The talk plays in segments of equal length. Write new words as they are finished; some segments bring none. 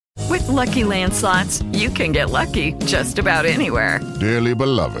Lucky Land Slots, you can get lucky just about anywhere. Dearly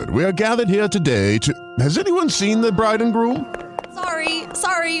beloved, we are gathered here today to... Has anyone seen the bride and groom?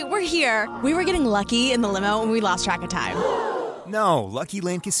 Sorry, we're here. We were getting lucky in the limo and we lost track of time. No, Lucky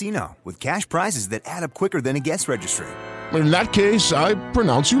Land Casino, with cash prizes that add up quicker than a guest registry. In that case, I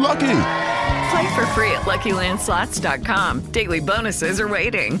pronounce you lucky. Play for free at LuckyLandSlots.com. Daily bonuses are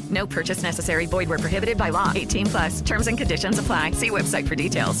waiting. No purchase necessary. Void where prohibited by law. 18+. Terms and conditions apply. See website for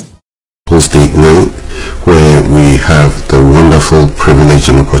details. Date night, where we have the wonderful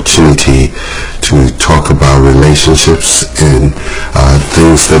privilege and opportunity to talk about relationships and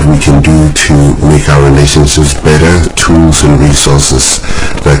things that we can do to make our relationships better, tools and resources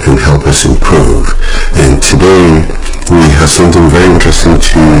that can help us improve. And today we have something very interesting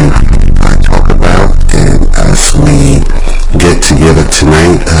to talk about, and as we get together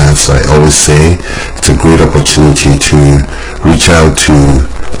tonight, as I always say, it's a great opportunity to reach out to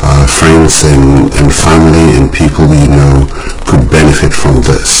friends and family and people we know could benefit from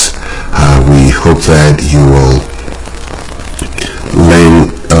this. We hope that you will learn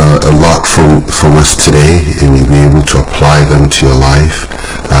a lot from us today, and you'll be able to apply them to your life,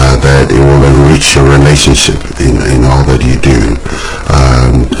 that it will enrich your relationship in all that you do.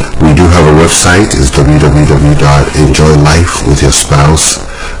 We do have a website. It's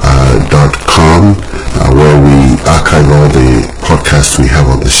www.enjoylifewithyourSpouse.com, where we archive all the podcasts we have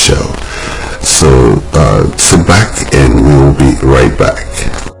on the show. So sit back and we will be right back.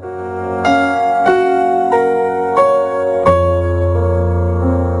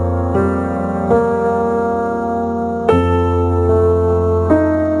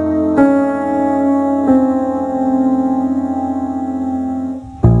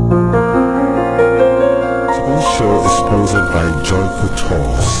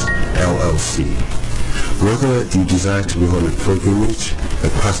 Whether you desire to be on a pilgrimage, a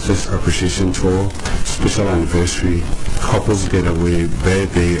pastor's appreciation tour, special anniversary, couples getaway,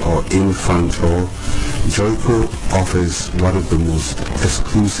 birthday or infant tour, Joyco offers one of the most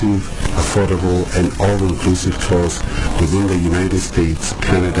exclusive, affordable and all-inclusive tours within the United States,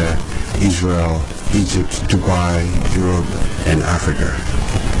 Canada, Israel, Egypt, Dubai, Europe and Africa.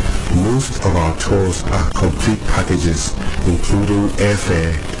 Most of our tours are complete packages including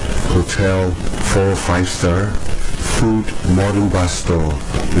airfare, hotel 4 or 5 star, food, modern bus store,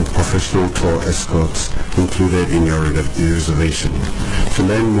 and professional tour escorts included in your reservation. To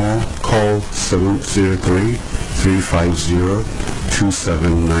learn more, call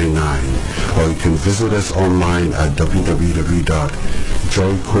 703-350-2799, or you can visit us online at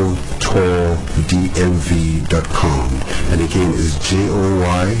www.joycotourdmv.com. And again, it's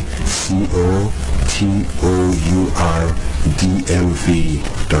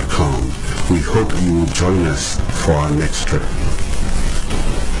JOYCOTOURDMV.com. We hope you will join us for our next trip.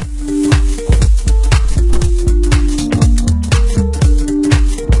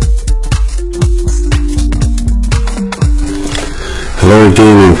 Hello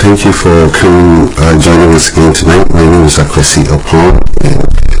again, and thank you for joining us again tonight. My name is Akwesi Opon, and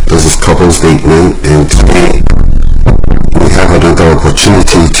this is Couples Date Night, and today we have another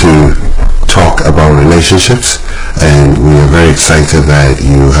opportunity to talk about relationships, and we are very excited that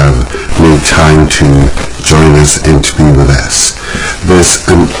you have made time to join us and to be with us. There's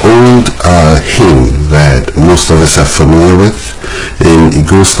an old hymn that most of us are familiar with, and it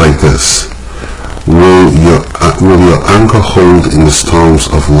goes like this: Will your anchor hold in the storms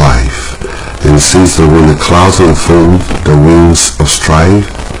of life? And it says that when the clouds unfold the wings of strife,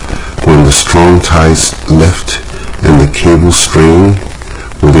 when the strong tides lift and the cables strain,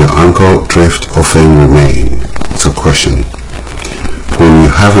 will your anchor drift or firm remain? It's a question. When you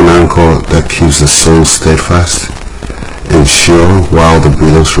have an anchor that keeps the soul steadfast and sure while the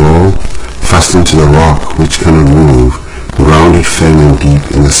billows roll, fastened to the rock which cannot move, grounded firm and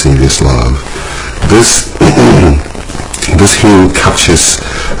deep in the Savior's love. This hymn captures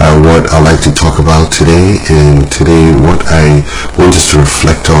what I like to talk about today, and today what I want us to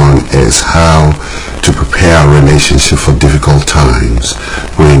reflect on is how to prepare our relationship for difficult times.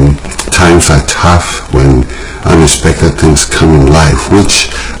 When times are tough, when unexpected things come in life, which,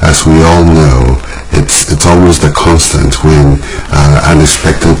 as we all know, it's always the constant when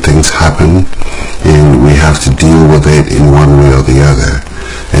unexpected things happen, and we have to deal with it in one way or the other.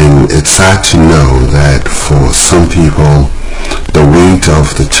 And it's sad to know that for some people, the weight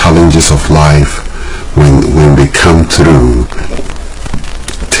of the challenges of life, when they come through,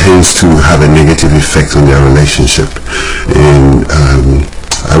 tends to have a negative effect on their relationship. And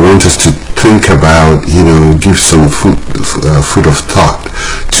I want us to think about, give some food of thought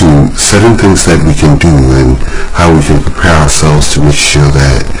to certain things that we can do and how we can prepare ourselves to make sure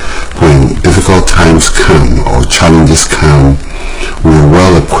that when difficult times come or challenges come, we're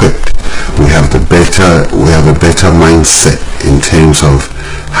well equipped. We have a better mindset in terms of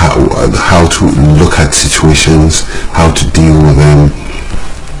how to look at situations, how to deal with them,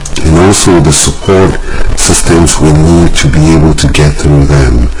 and also the support systems we need to be able to get through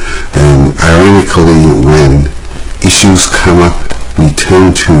them. And ironically, when issues come up, we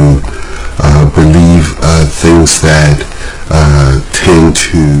tend to believe things that tend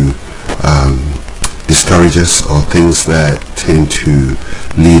to discourage us, or things that tend to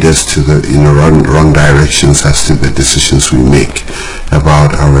lead us to the wrong directions as to the decisions we make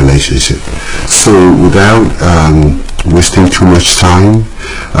about our relationship. So without wasting too much time,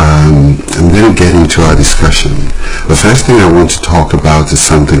 I'm going to get into our discussion. The first thing I want to talk about is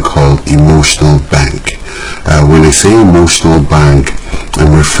something called emotional bank. When I say emotional bank,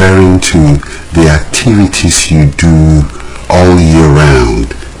 I'm referring to the activities you do all year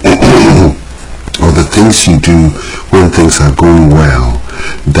round, or the things you do when things are going well,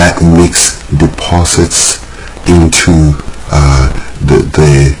 that makes deposits into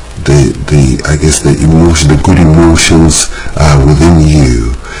the good emotions within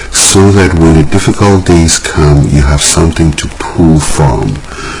you, so that when the difficult days come, you have something to pull from,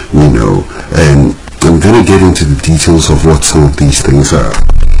 and I'm going to get into the details of what some of these things are.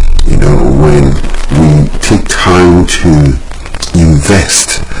 When we take time to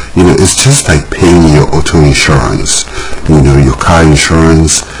invest, it's just like paying your auto insurance, your car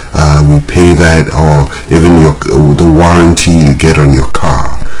insurance, we pay that, or even the warranty you get on your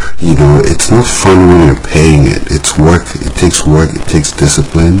car. It's not fun when you're paying it. It's work, it takes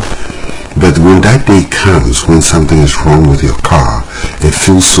discipline. But when that day comes, when something is wrong with your car, it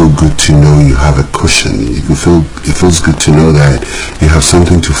feels so good to know you have a cushion. It feels good to know that you have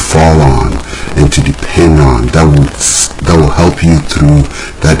something to fall on and to depend on that will help you through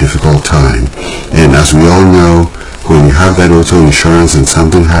that difficult time. And as we all know, when you have that auto insurance and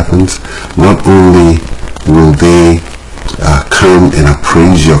something happens, not only will they come and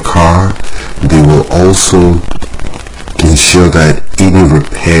appraise your car, they will also ensure that any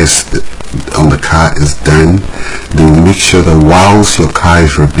repairs on the car is done. They will make sure that whilst your car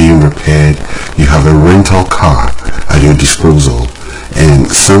is being repaired, you have a rental car at your disposal. And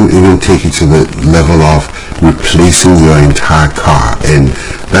some even take it to the level of replacing your entire car. And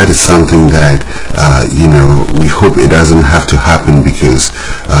that is something that we hope it doesn't have to happen, because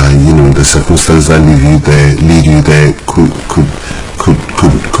the circumstances that lead you there could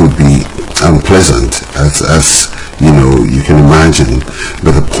be unpleasant, as you can imagine.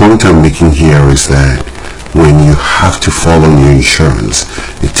 But the point I'm making here is that when you have to fall on your insurance,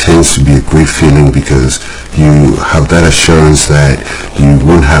 it tends to be a great feeling, because you have that assurance that you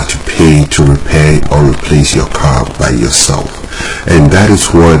won't have to pay to repair or replace your car by yourself. And that is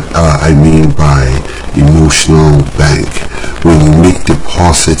what I mean by emotional bank. When you make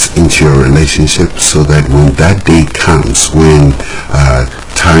deposits into your relationship, so that when that day comes, when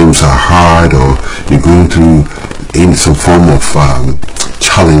times are hard, or you're going through in some form of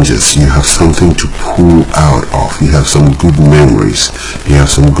challenges, you have something to pull out of. You have some good memories, you have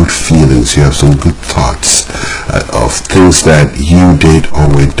some good feelings, you have some good thoughts of things that you did or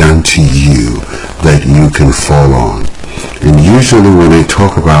were done to you that you can fall on. And usually when I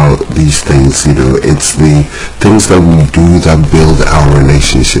talk about these things, it's the things that we do that build our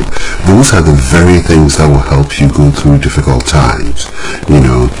relationship. Those are the very things that will help you go through difficult times,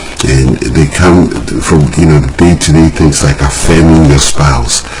 and they come from, the day-to-day things like affirming your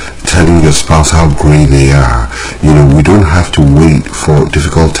spouse, telling your spouse how great they are. We don't have to wait for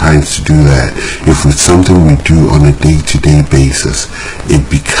difficult times to do that. If it's something we do on a day-to-day basis, it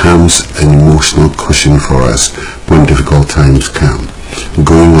becomes an emotional cushion for us when difficult times come.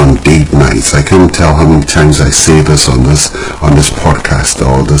 Going on date nights, I can't tell how many times I say this on this podcast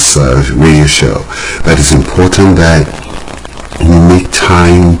or this radio show, that it's important that we make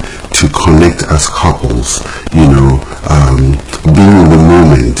time to connect as couples, being in the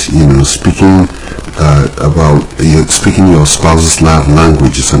moment, speaking speaking your spouse's love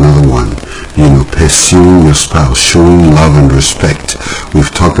language is another one. Pursuing your spouse, showing love and respect. We've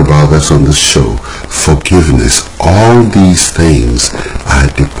talked about this on this show. Forgiveness. All these things are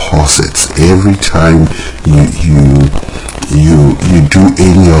deposits. Every time you do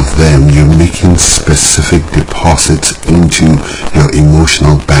any of them, you're making specific deposits into your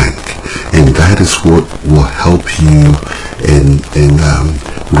emotional bank, and that is what will help you and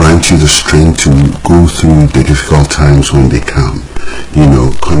grant you the strength to go through the difficult times when they come.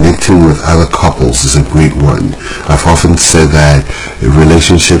 Connecting with other couples is a great one. I've often said that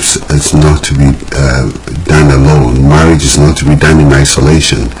relationships is not to be done alone. Marriage is not to be done in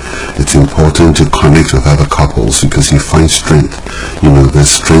isolation. it's important to connect with other couples because you find strength.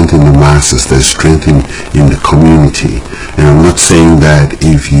 There's strength in the masses, there's strength in the community. And I'm not saying that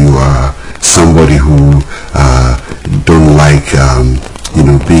if you are somebody who don't like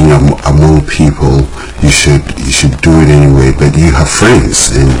being among people, you should do it anyway. But you have friends,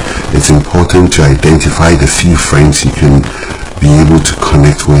 and it's important to identify the few friends you can be able to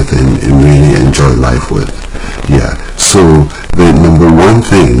connect with and really enjoy life with. So the number one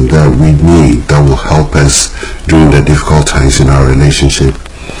thing that we need that will help us during the difficult times in our relationship,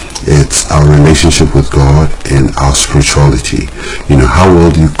 it's our relationship with God and our spirituality. How well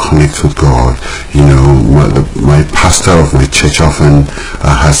do you connect with God? My pastor of my church often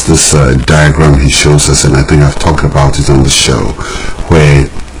has this diagram he shows us, and I think I've talked about it on the show, where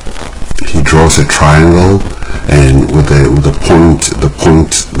he draws a triangle and with the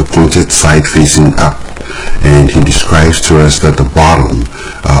pointed side facing up, and he describes to us that the bottom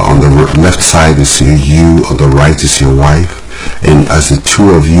on the left side is you, on the right is your wife. And as the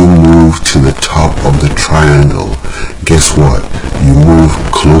two of you move to the top of the triangle, guess what? You move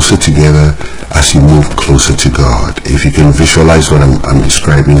closer together as you move closer to God. If you can visualize what I'm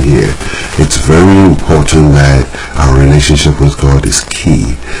describing here, it's very important that our relationship with God is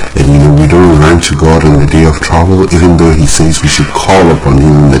key. And we don't run to God on the day of trouble, even though he says we should call upon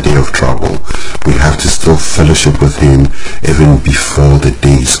him in the day of trouble. We have to still fellowship with him even before the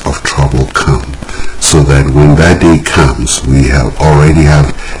days of trouble come, so that when that day comes, we already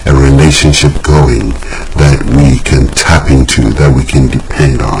have a relationship going that we can tap into, that we can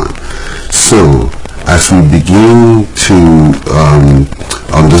depend on. So as we begin to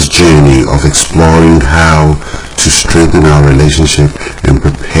on this journey of exploring how to strengthen our relationship and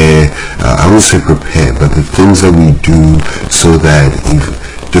prepare, I won't say prepare, but the things that we do so that if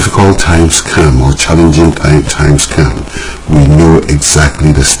difficult times come or challenging times come, we know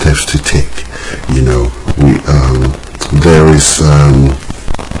exactly the steps to take. There is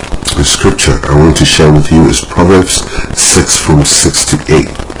a scripture I want to share with you. Is Proverbs 6 from 6 to 8.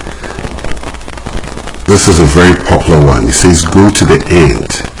 This is a very popular one. It says, "Go to the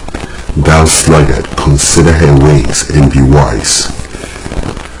ant, thou sluggard, consider her ways and be wise,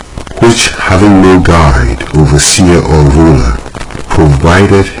 which having no guide, overseer or ruler,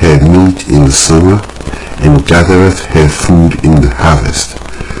 provideth her meat in the summer, and gathereth her food in the harvest."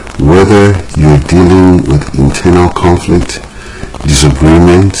 Whether you're dealing with internal conflict,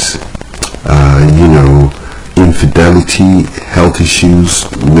 disagreements, infidelity, health issues,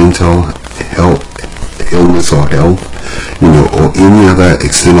 mental health, illness or health, or any other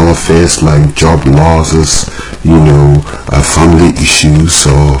external affairs like job losses, family issues,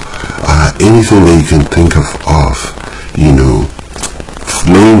 or anything that you can think of,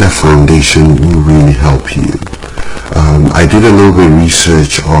 laying that foundation will really help you. I did a little bit of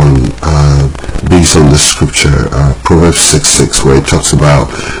research on based on the scripture, Proverbs 6:6, where it talks about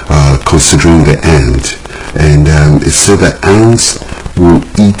considering the ant, and it said that ants will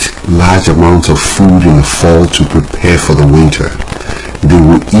eat large amounts of food in the fall to prepare for the winter. They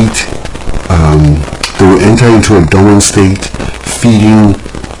will enter into a dormant state, feeding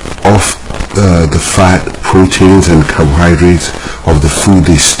off the fat, proteins, and carbohydrates of the food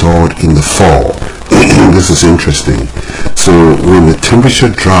they stored in the fall. This is interesting. So when the temperature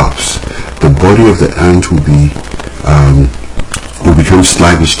drops, the body of the ant will become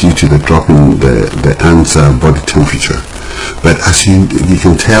sluggish due to the drop in the ant's body temperature. But as you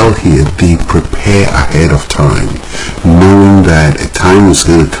can tell here, they prepare ahead of time, knowing that a time is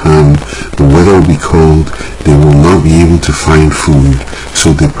going to come, the weather will be cold, they will not be able to find food,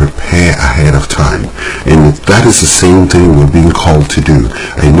 so they prepare ahead of time. And that is the same thing we're being called to do.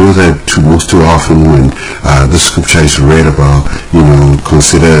 I know that most too often when the scripture is read about,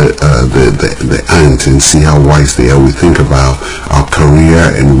 consider the ant and see how wise they are, we think about our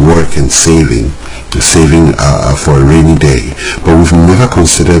career and work and saving for a rainy day. But we've never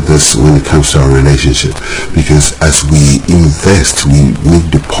considered this when it comes to our relationship, because as we invest, we make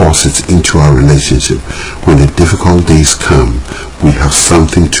deposits into our relationship. When the difficult days come, we have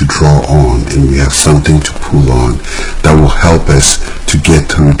something to draw on, and we have something to pull on that will help us to get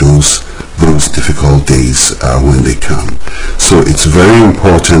through those difficult days when they come. So it's very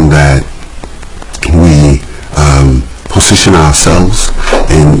important that we position ourselves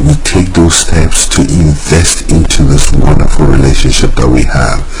and we take those steps to invest into this wonderful relationship that we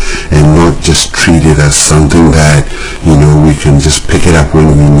have, and not just treat it as something that we can just pick it up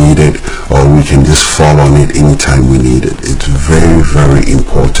when we need it, or we can just fall on it anytime we need it. It's very, very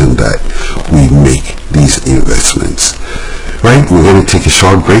important that we make these investments. Right, we're going to take a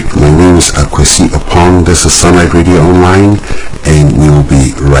short break. My name is Akwesi Opong. This is Sunlight Radio Online, and we will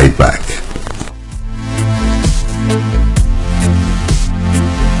be right back.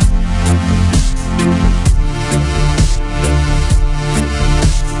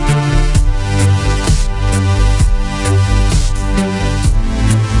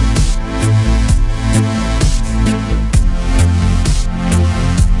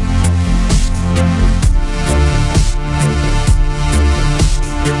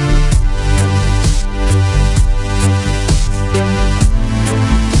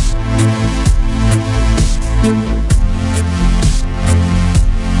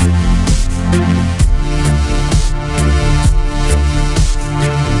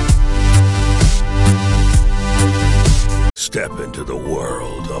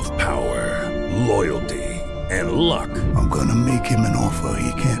 of power, loyalty, and luck. I'm gonna make him an offer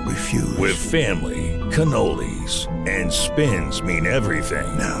he can't refuse. With family, cannolis, and spins mean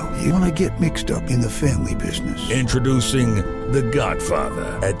everything. Now, you wanna get mixed up in the family business. Introducing The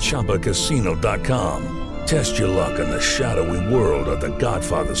Godfather at ChumbaCasino.com. Test your luck in the shadowy world of The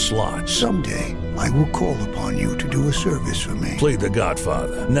Godfather slot. Someday, I will call upon you to do a service for me. Play The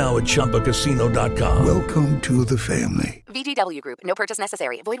Godfather, now at ChumbaCasino.com. Welcome to the family. VGW Group. No purchase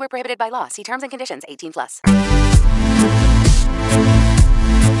necessary. Void where prohibited by law. See terms and conditions. 18+.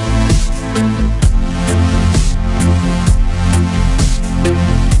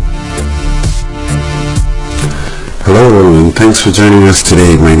 Hello, and thanks for joining us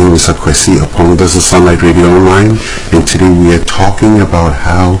today. My name is Akwesi Apong. This is Sunlight Radio Online, and today we are talking about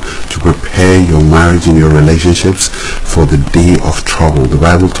how to prepare your marriage and your relationships for the day of trouble. The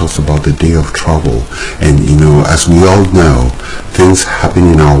Bible talks about the day of trouble, and as we all know, things happen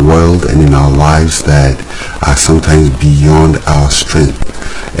in our world and in our lives that are sometimes beyond our strength.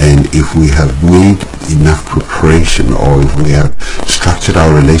 And if we have made enough preparation, or if we have structured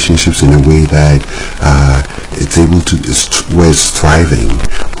our relationships in a way that it's able to, where it's thriving,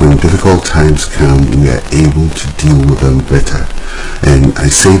 when difficult times come, we are able to deal with them better. And I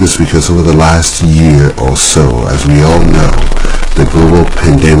say this because over the last year or so, as we all know, the global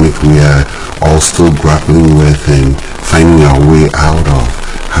pandemic we are all still grappling with and finding our way out of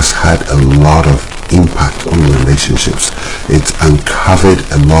has had a lot of impact on relationships. It's uncovered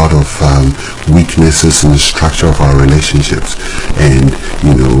a lot of weaknesses in the structure of our relationships, and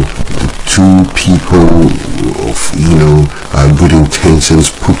the two people of good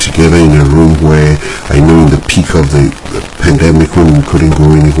intentions put together in a room where, I know in the peak of the pandemic when we couldn't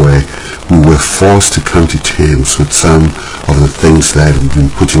go anywhere, we were forced to come to terms with some of the things that we've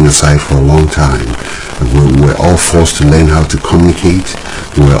been putting aside for a long time. We're all forced to learn how to communicate.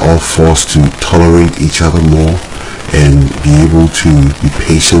 We're all forced to tolerate each other more and be able to be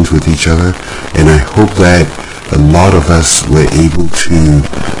patient with each other. And I hope that a lot of us were able to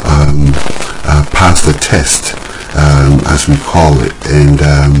pass the test, as we call it, and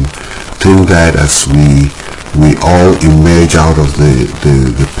think that as we all emerge out of the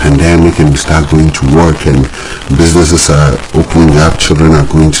pandemic and we start going to work and businesses are opening up, children are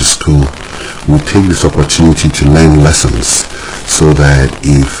going to school, we'll take this opportunity to learn lessons, so that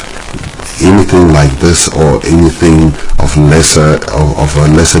if anything like this or anything of a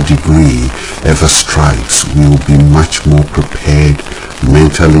lesser degree ever strikes, we will be much more prepared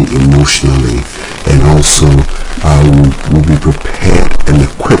mentally, emotionally, and also we'll be prepared and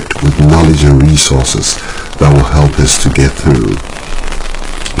equipped with knowledge and resources that will help us to get through.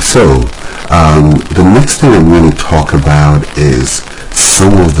 So the next thing I'm going to talk about is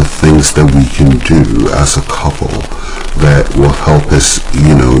some of the things that we can do as a couple that will help us,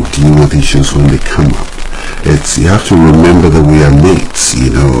 deal with issues when they come up. You have to remember that we are mates,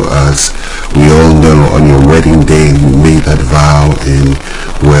 as we all know, on your wedding day we made that vow, and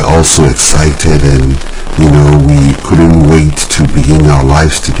we're also excited, and we couldn't wait to begin our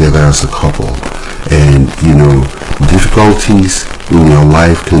lives together as a couple. And difficulties in your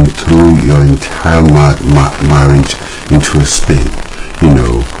life can throw your entire marriage into a spin.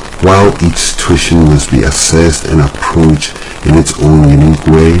 While each situation must be assessed and approached in its own unique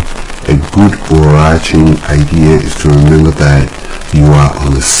way, a good overarching idea is to remember that you are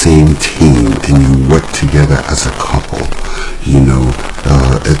on the same team and you work together as a couple.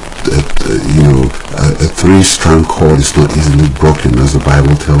 A three-strand cord is not easily broken, as the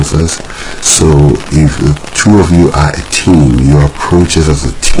Bible tells us. So if the two of you are a team, your approaches as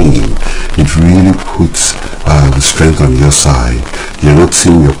a team, it really puts the strength on your side. You're not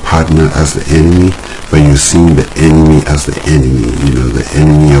seeing your partner as the enemy, but you're seeing the enemy as the enemy. The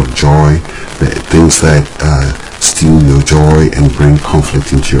enemy of joy, the things that steal your joy and bring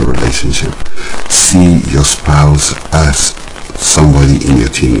conflict into your relationship. See your spouse as somebody in your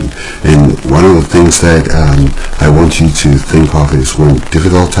team. And one of the things that I want you to think of is, when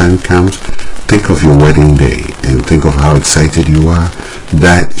difficult time comes, think of your wedding day and think of how excited you are.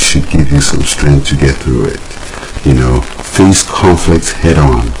 That should give you some strength to get through it. Face conflicts head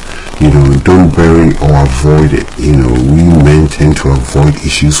on. Don't bury or avoid it. We men tend to avoid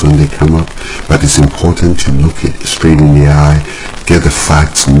issues when they come up, but it's important to look it straight in the eye, get the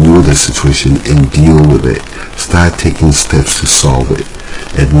facts, know the situation, and deal with it. Start taking steps to solve it,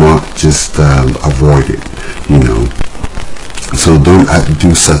 and not just avoid it. So don't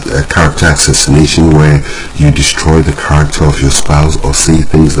do such a character assassination where you destroy the character of your spouse or say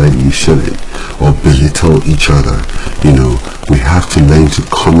things that you shouldn't, or belittle each other. We have to learn to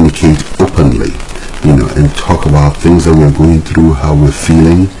communicate openly. and talk about things that we're going through, how we're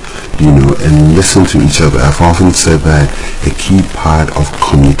feeling, and listen to each other. I've often said that a key part of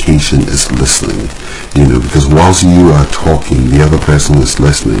communication is listening, because whilst you are talking, the other person is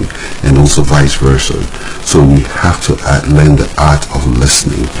listening, and also vice versa. So we have to learn the art of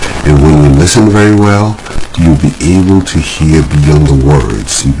listening. And when you listen very well, you'll be able to hear beyond the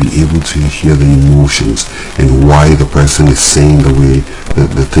words. You'll be able to hear the emotions and why the person is saying the way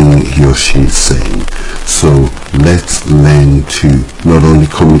the thing he or she is saying. So let's learn to not only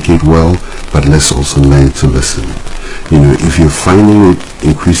communicate well, but let's also learn to listen. If you're finding it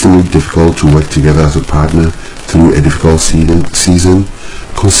increasingly difficult to work together as a partner through a difficult season,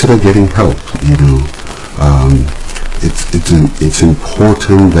 consider getting help. It's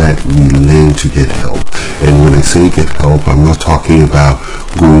important that we learn to get help. And when I say get help, I'm not talking about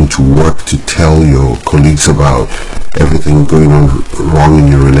going to work to tell your colleagues about everything going on wrong in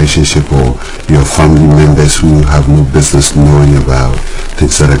your relationship, or your family members who have no business knowing about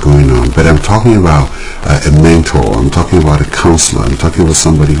things that are going on. But I'm talking about a mentor. I'm talking about a counselor. I'm talking about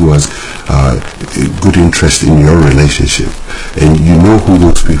somebody who has good interest in your relationship, and you know who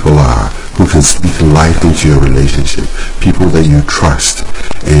those people are, who can speak life into your relationship, people that you trust.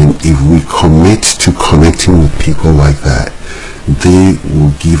 And if we commit to connecting with people like that, they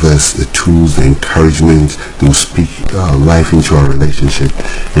will give us the tools, the encouragement. They will speak life into our relationship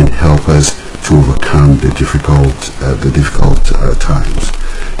and help us to overcome the difficult times.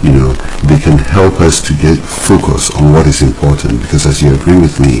 They can help us to get focus on what is important, because as you agree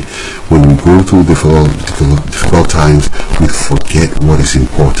with me, when we go through difficult times, we forget what is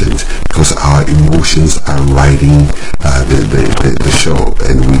important because our emotions are riding the show,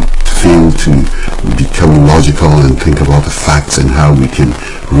 and we fail to become logical and think about the facts and how we can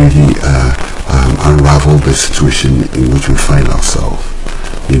really unravel the situation in which we find ourselves.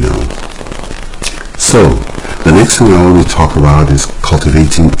 So the next thing I want to talk about is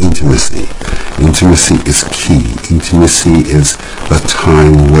cultivating intimacy. Intimacy is key. Intimacy is the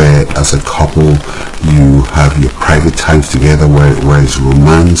time where, as a couple, you have your private times together, where it's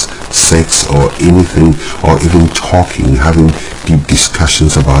romance, sex, or anything, or even talking, having deep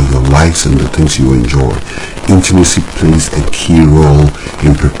discussions about your lives and the things you enjoy. Intimacy plays a key role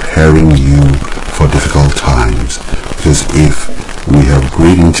in preparing you for difficult times, because if we have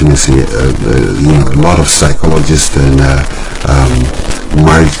great intimacy, a lot of psychologists and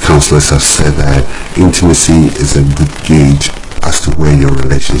marriage counselors have said that intimacy is a good gauge as to where your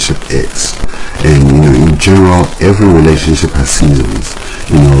relationship is. And in general, every relationship has seasons.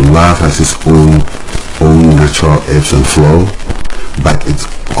 Love has its own natural ebbs and flow, but it's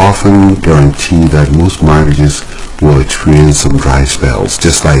often guaranteed that most marriages will experience some dry spells,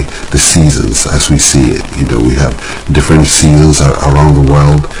 just like the seasons as we see it. We have different seasons around the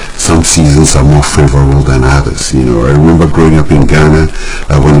world. Some seasons are more favorable than others. I remember growing up in Ghana,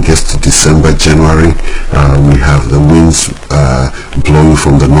 when it gets to December, January, we have the winds blowing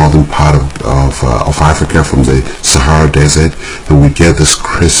from the northern part of Africa, from the Sahara Desert, and we get this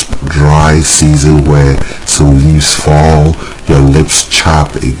crisp, dry season where some leaves fall, your lips chap,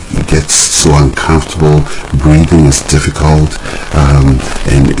 it gets so uncomfortable, breathing is difficult, and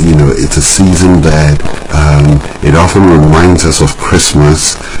it's a season that it often reminds us of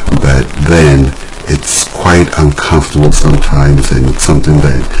Christmas, but then it's quite uncomfortable sometimes, and it's something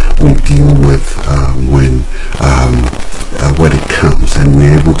that we deal with when it comes, and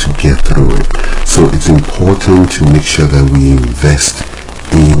we're able to get through it. So it's important to make sure that we invest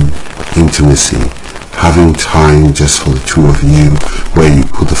in intimacy, having time just for the two of you, where you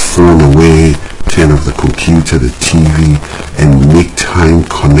put the phone away, turn off the computer, the TV, and make time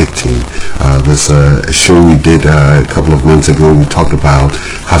connecting. There's a show we did a couple of months ago. We talked about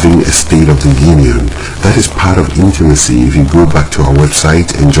having a State of the Union. That is part of intimacy. If you go back to our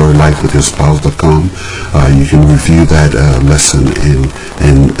website, enjoylifewithyourspouse.com, you can review that lesson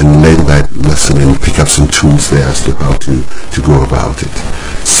and learn that lesson and pick up some tools there as to how to go about it.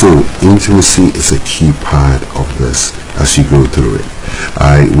 So intimacy is a key part of this as you go through it.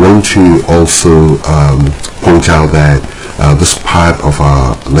 I want to also point out that this part of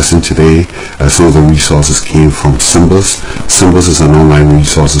our lesson today, some of the resources came from Symbols. Symbols is an online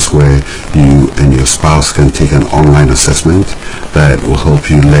resource where you and your spouse can take an online assessment that will help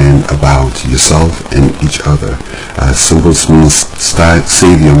you learn about yourself and each other. Symbols means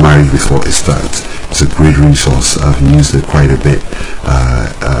save your marriage before it starts. It's a great resource. I've used it quite a bit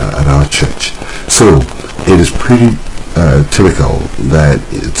at our church. So it is pretty typical that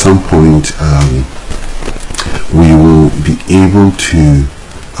at some point we will be able to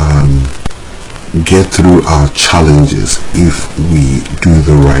get through our challenges if we do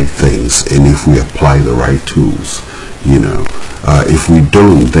the right things and if we apply the right tools. If we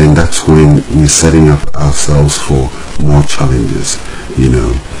don't, then that's when we're setting up ourselves for more challenges.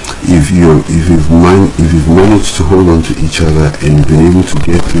 If you've managed to hold on to each other and you've been able to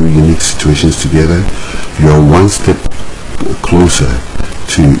get through unique situations together, you're one step closer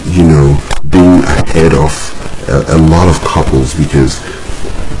to being ahead of a lot of couples, because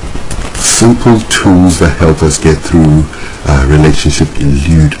simple tools that help us get through relationship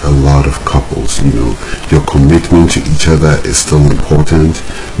elude a lot of couples. Your commitment to each other is still important,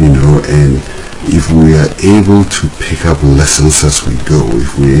 and if we are able to pick up lessons as we go,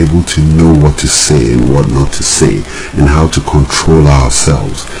 if we're able to know what to say and what not to say and how to control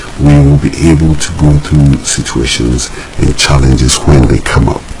ourselves, we will be able to go through situations and challenges when they come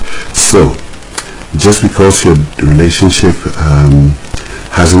up. So just because your relationship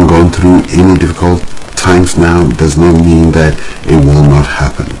hasn't gone through any difficult times now does not mean that it will not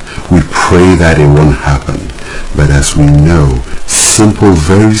happen. We pray that it won't happen, but as we know,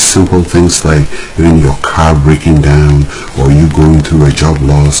 very simple things like even your car breaking down or you going through a job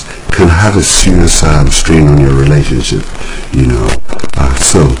loss can have a serious strain on your relationship.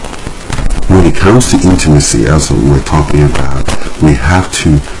 So when it comes to intimacy, as we're talking about, we have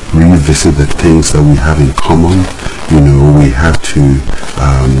to revisit the things that we have in common. We have to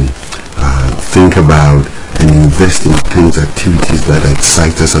think about and invest in things, activities that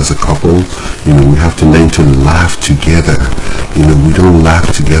excite us as a couple. We have to learn to laugh together. We don't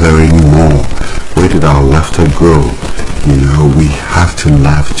laugh together anymore. Where did our laughter grow? We have to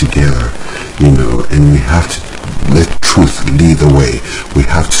laugh together, and we have to let truth lead the way. We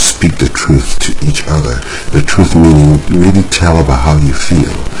have to speak the truth to each other. The truth meaning really tell about how you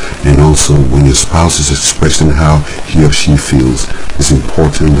feel. And also when your spouse is expressing how he or she feels, it's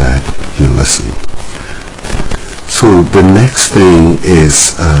important that you listen. So the next thing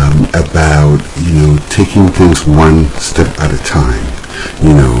is about taking things one step at a time.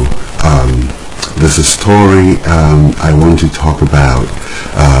 There's a story I want to talk about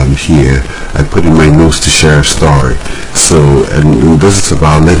here. I put in my notes to share a story. And this is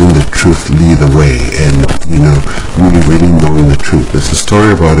about letting the truth lead the way and really knowing the truth. There's a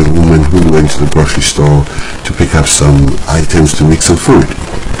story about a woman who went to the grocery store to pick up some items to make some food.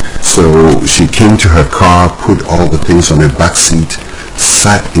 So she came to her car, put all the things on her back seat,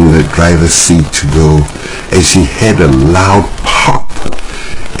 sat in the driver's seat to go, and she heard a loud pop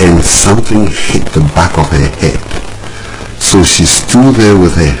and something hit the back of her head. So she stood there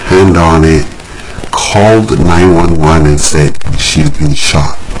with her hand on it, called 911 and said she's been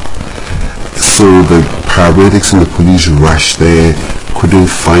shot. So the paramedics and the police rushed there, couldn't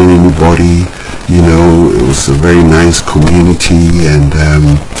find anybody. It was a very nice community, and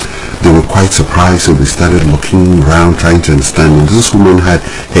they were quite surprised, so they started looking around trying to understand. And this woman had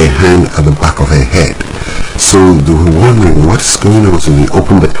her hand at the back of her head, so they were wondering what's going on. So they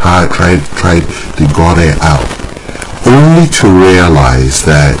opened the car, they got her out, only to realize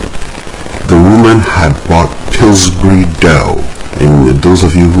that the woman had bought Pillsbury dough. And those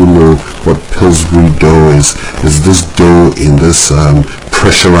of you who know what Pillsbury dough is this dough in this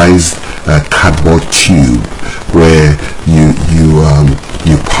pressurized cardboard tube where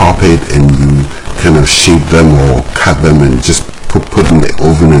you pop it and you kind of shape them or cut them and just put in the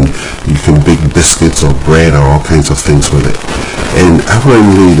oven, and you can bake biscuits or bread or all kinds of things with it. And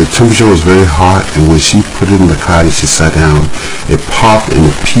apparently the temperature was very hot, and when she put it in the car and she sat down, it popped and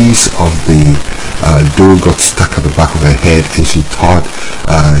a piece of the dough got stuck at the back of her head, and she thought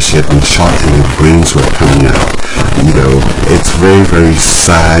she had been shot and her brains were coming out. It's very, very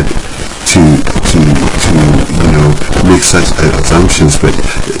sad to make such assumptions, but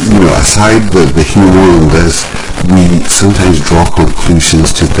aside the humor in this, we sometimes draw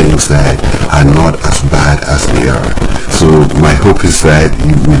conclusions to things that are not as bad as they are. So my hope is that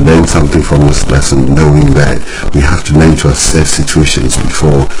we learn something from this lesson, knowing that we have to learn to assess situations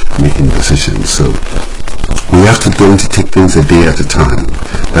before making decisions. So we have to learn to take things a day at a time.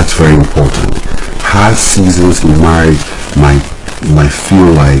 That's very important. Hard seasons in marriage might feel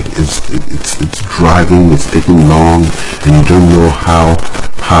like it's dragging, it's taking long, and you don't know how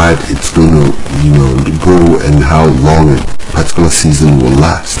hard it's going to go and how long a particular season will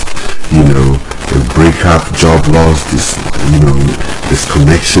last. A breakup, job loss, this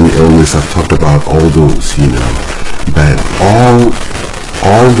connection, illness. I've talked about all those. But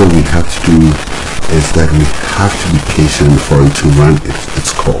all that we have to do is that we have to be patient for it to run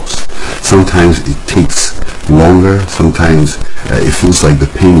its course. Sometimes it takes longer, sometimes it feels like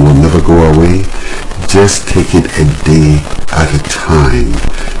the pain will never go away. Just take it a day at a time.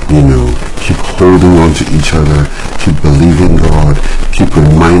 keep holding on to each other, keep believing God, keep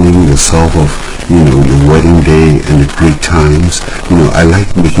reminding yourself of, your wedding day and the great times. I like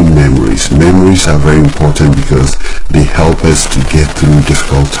making memories. Memories are very important because they help us to get through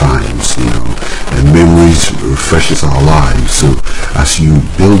difficult times, and memories refreshes our lives. So as you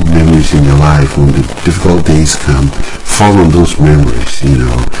build memories in your life, when the difficult days come, fall on those memories,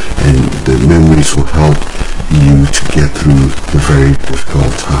 and the memories will help you to get through the very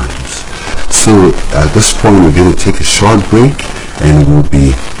difficult times. So at this point, we're going to take a short break and we'll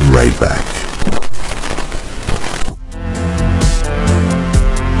be right back.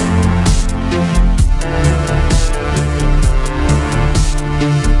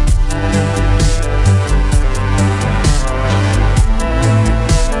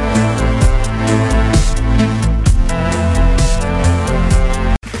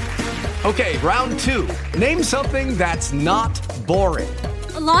 Okay, round two. Name something that's not boring.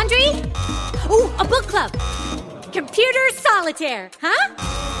 A laundry? Ooh, a book club. Computer solitaire, huh?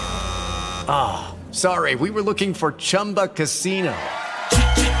 Ah, sorry, we were looking for Chumba Casino.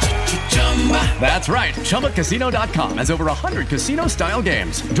 That's right, ChumbaCasino.com has over 100 casino-style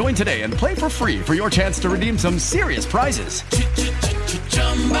games. Join today and play for free for your chance to redeem some serious prizes.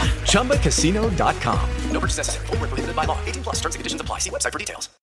 ChumbaCasino.com. No purchase necessary. Void where prohibited by law. 18+ terms and conditions apply. See website for details.